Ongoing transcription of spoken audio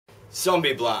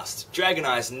Zombie Blast,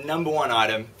 Dragoneye's #1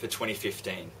 item for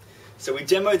 2015. So we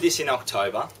demoed this in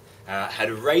October,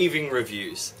 had raving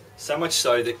reviews, so much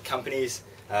so that companies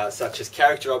such as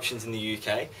Character Options in the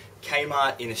UK,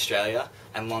 Kmart in Australia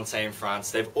and Lancet in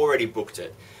France, they've already booked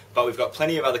it. But we've got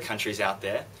plenty of other countries out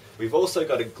there. We've also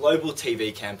got a global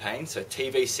TV campaign, so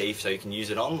TVC, so you can use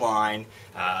it online,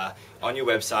 on your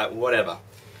website, whatever.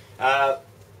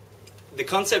 The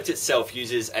concept itself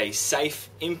uses a safe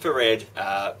infrared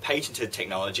patented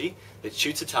technology that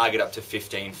shoots a target up to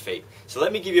 15 feet. So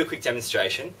let me give you a quick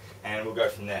demonstration and we'll go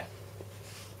from there.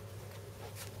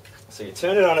 So you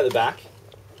turn it on at the back,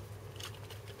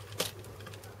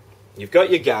 you've got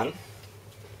your gun,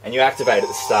 and you activate at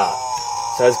the start.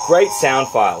 So it has great sound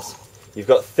files. You've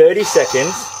got 30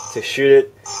 seconds to shoot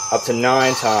it up to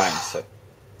 9 times. So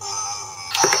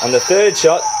on the third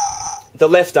shot, the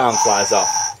left arm flies off.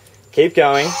 Keep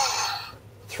going,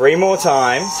 3 more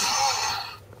times,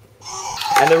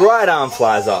 and the right arm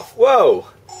flies off. Whoa!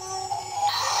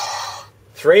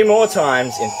 3 more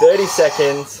times in 30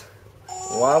 seconds,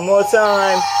 1 more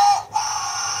time,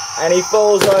 and he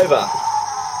falls over.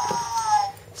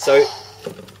 So,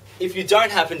 if you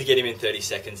don't happen to get him in 30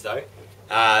 seconds though,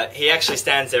 he actually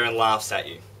stands there and laughs at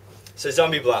you. So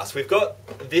Zombie Blast, we've got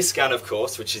this gun of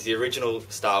course, which is the original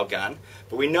style gun,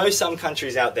 but we know some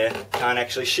countries out there can't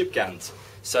actually ship guns,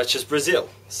 such as Brazil.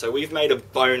 So we've made a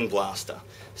bone blaster.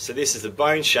 So this is the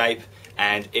bone shape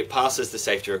and it passes the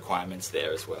safety requirements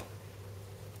there as well.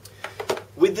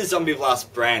 With the Zombie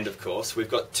Blast brand of course, we've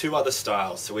got 2 other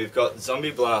styles. So we've got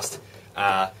Zombie Blast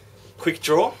Quick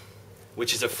Draw,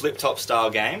 which is a flip-top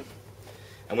style game.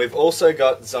 And we've also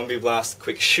got Zombie Blast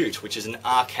Quick Shoot, which is an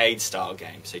arcade style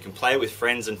game. So you can play with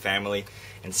friends and family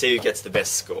and see who gets the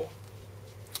best score.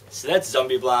 So that's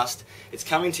Zombie Blast. It's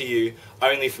coming to you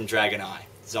only from Dragoneye.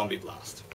 Zombie Blast.